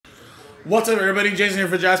What's up, everybody? Jason here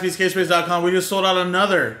for JaspysCaseBreaks.com. We just sold out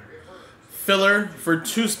another filler for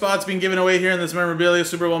 2 spots being given away here in this Memorabilia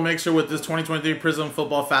Super Bowl mixer with this 2023 Prizm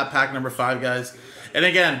Football Fat Pack number 5, guys. And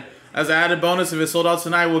again, as an added bonus, if it sold out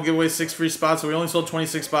tonight, we'll give away 6 free spots. So we only sold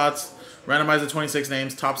 26 spots. Randomize the 26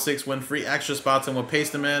 names. Top 6 win free extra spots, and we'll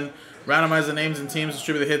paste them in. Randomize the names and teams,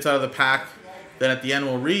 distribute the hits out of the pack. Then at the end,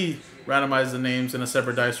 we'll re-randomize the names in a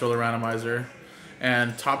separate dice roller randomizer.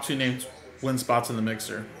 And top 2 names win spots in the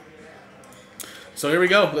mixer. So here we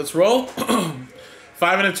go. Let's roll. 5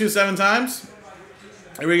 and a 2, 7 times.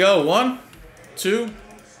 Here we go. 1, 2,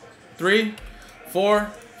 3,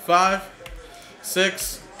 4, 5,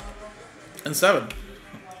 6, and 7.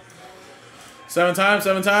 7 times,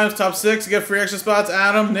 7 times. Top 6 get free extra spots.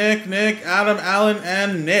 Adam, Nick, Adam, Alan,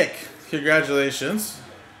 and Nick. Congratulations.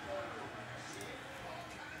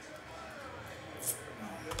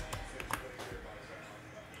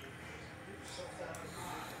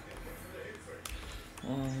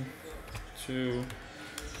 One, 2,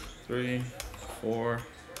 3, 4,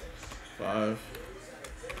 5,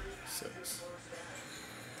 6.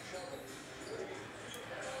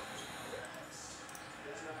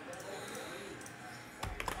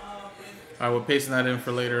 Alright, we're pasting that in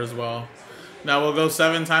for later as well. Now we'll go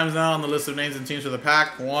 7 times now on the list of names and teams for the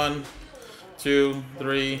pack. 1, 2,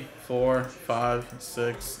 3, 4, 5,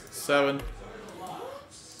 6, 7.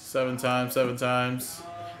 7 times, 7 times.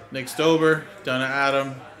 Nick Stober, down to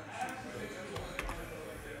Adam.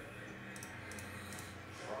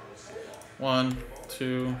 1,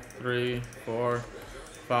 2, 3, 4,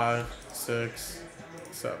 5, 6,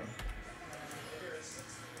 7.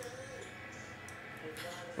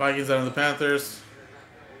 Vikings down to the Panthers.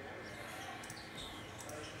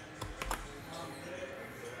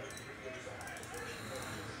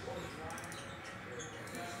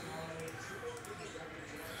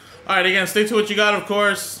 Alright, again, stick to what you got, of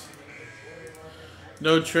course.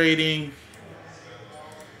 No trading.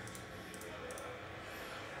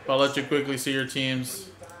 I'll let you quickly see your teams.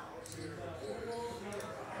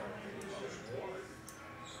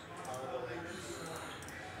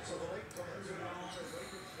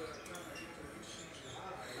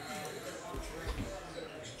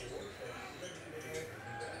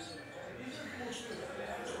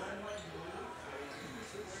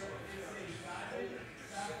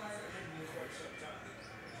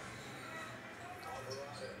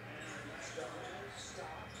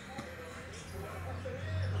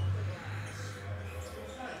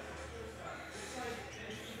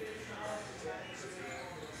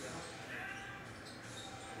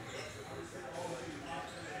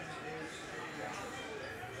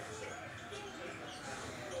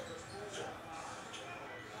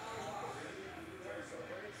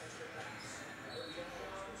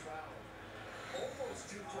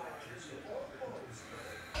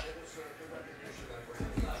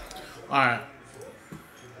 All right.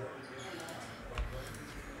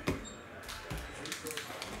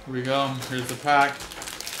 Here we go. Here's the pack.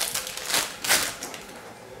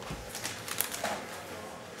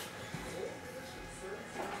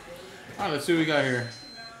 All right, let's see what we got here.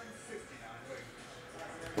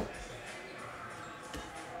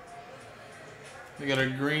 We got a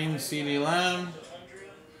green CD Lamb.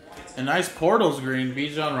 A nice Portals green,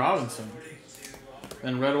 Bijan Robinson.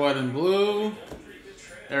 Then red, white, and blue.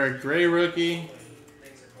 Eric Gray rookie.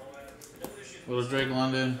 Little Drake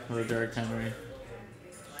London. Little Derrick Henry.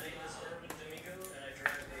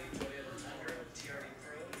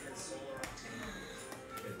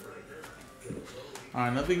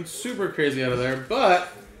 Alright, nothing super crazy out of there, but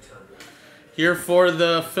here for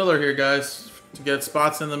the filler here, guys, to get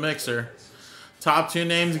spots in the mixer. Top 2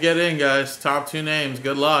 names get in, guys. Top 2 names.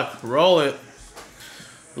 Good luck. Roll it.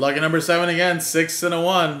 Lucky number 7 again. 6 and a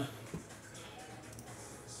 1.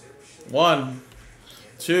 1,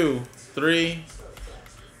 2, 3,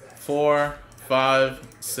 4, 5,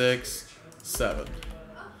 6, 7.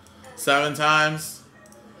 7 times.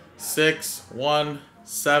 6, 1,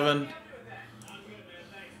 7.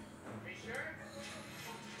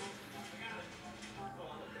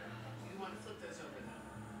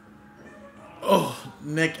 Oh,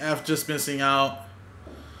 Nick F just missing out.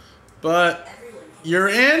 But you're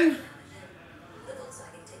in.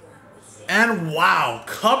 And wow,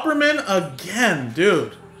 Kupperman again,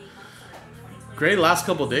 dude. Great last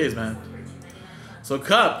couple days, man. So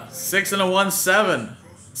Cup, 6 and a 1, 7.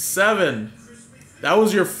 7. That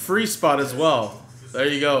was your free spot as well. There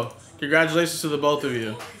you go. Congratulations to the both of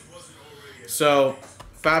you. So,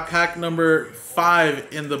 Fat Pack number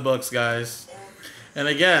 5 in the books, guys. And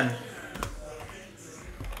again,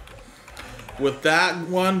 with that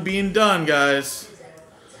one being done, guys,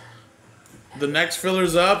 The next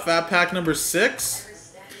filler's up, fat pack number 6.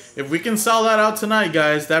 If we can sell that out tonight,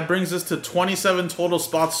 guys, that brings us to 27 total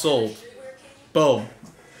spots sold. Boom.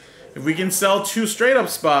 If we can sell 2 straight up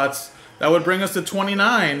spots, that would bring us to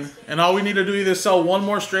 29. And all we need to do is either sell 1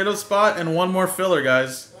 more straight up spot and 1 more filler,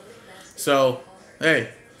 guys. So, hey,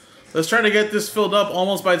 let's try to get this filled up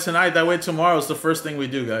almost by tonight. That way tomorrow is the first thing we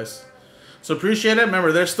do, guys. So appreciate it.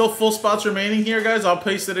 Remember, there's still full spots remaining here, guys. I'll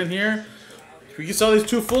paste it in here. If we can sell these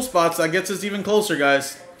 2 full spots, that gets us even closer,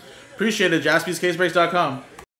 guys. Appreciate it. JaspysCaseBreaks.com.